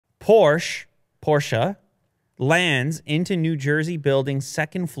Porsche lands into New Jersey building's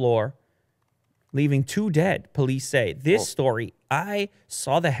second floor, leaving 2 dead, police say. This story, I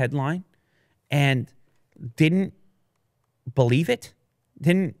saw the headline and didn't believe it.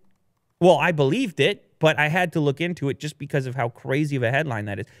 Well, I believed it, but I had to look into it just because of how crazy of a headline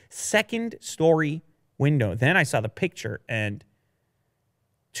that is. Second story window. Then I saw the picture, and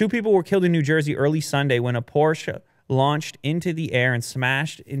 2 people were killed in New Jersey early Sunday when a Porsche launched into the air and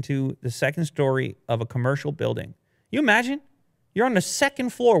smashed into the second story of a commercial building. You imagine? You're on the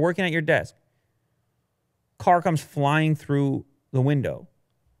second floor working at your desk. Car comes flying through the window.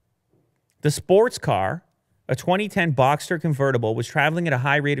 The sports car, a 2010 Boxster convertible, was traveling at a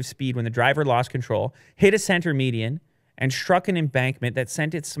high rate of speed when the driver lost control, hit a center median, and struck an embankment that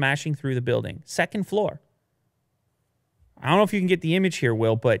sent it smashing through the building. Second floor. I don't know if you can get the image here,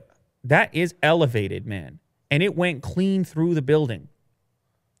 Will, but that is elevated, man. And it went clean through the building.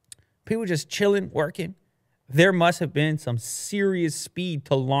 People just chilling, working. There must have been some serious speed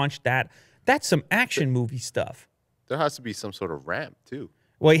to launch that. That's some action movie stuff. There has to be some sort of ramp, too.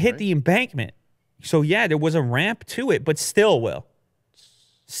 Well, it hit the embankment. So, yeah, there was a ramp to it, but still, Will.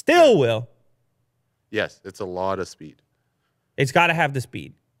 Still, Will. Yes, it's a lot of speed. It's got to have the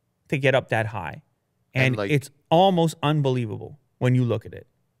speed to get up that high. And like, it's almost unbelievable when you look at it.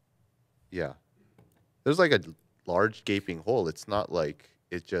 Yeah. There's like a large gaping hole. It's not like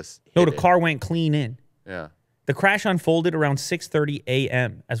it just hit No, the car went clean in. Yeah. The crash unfolded around 6:30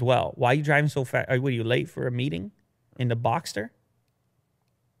 a.m. as well. Why are you driving so fast? Were you late for a meeting in the Boxster?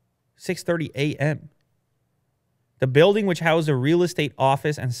 6:30 a.m. The building, which housed a real estate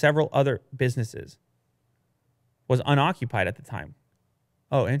office and several other businesses, was unoccupied at the time.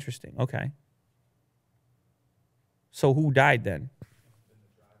 Oh, interesting. Okay. So who died then?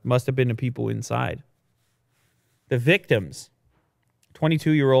 Must have been the people inside. The victims,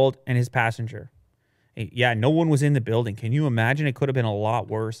 22-year-old and his passenger. Yeah, no one was in the building. Can you imagine? It could have been a lot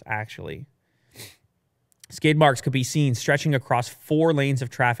worse, actually. Skid marks could be seen stretching across 4 lanes of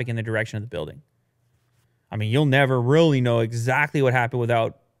traffic in the direction of the building. I mean, you'll never really know exactly what happened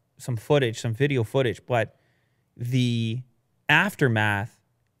without some footage, some video footage, but the aftermath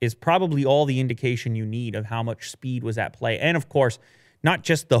is probably all the indication you need of how much speed was at play. And, of course, not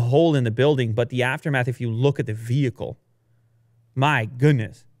just the hole in the building, but the aftermath if you look at the vehicle. My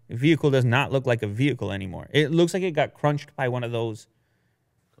goodness. The vehicle does not look like a vehicle anymore. It looks like it got crunched by one of those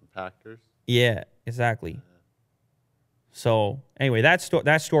compactors. Yeah, exactly. So, anyway, that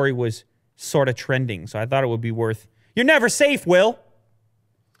story was sort of trending, so I thought it would be worth... You're never safe, Will!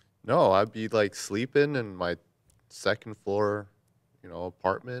 No, I'd be, like, sleeping in my second floor,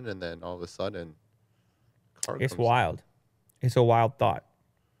 apartment, and then all of a sudden... It's wild. It's a wild thought.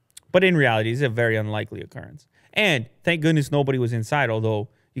 But in reality, it's a very unlikely occurrence. And thank goodness nobody was inside, although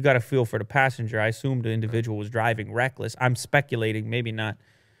you got to feel for the passenger. I assumed the individual was driving reckless. I'm speculating, maybe not.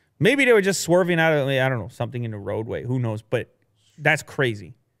 Maybe they were just swerving out of, I don't know, something in the roadway. Who knows? But that's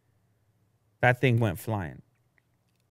crazy. That thing went flying.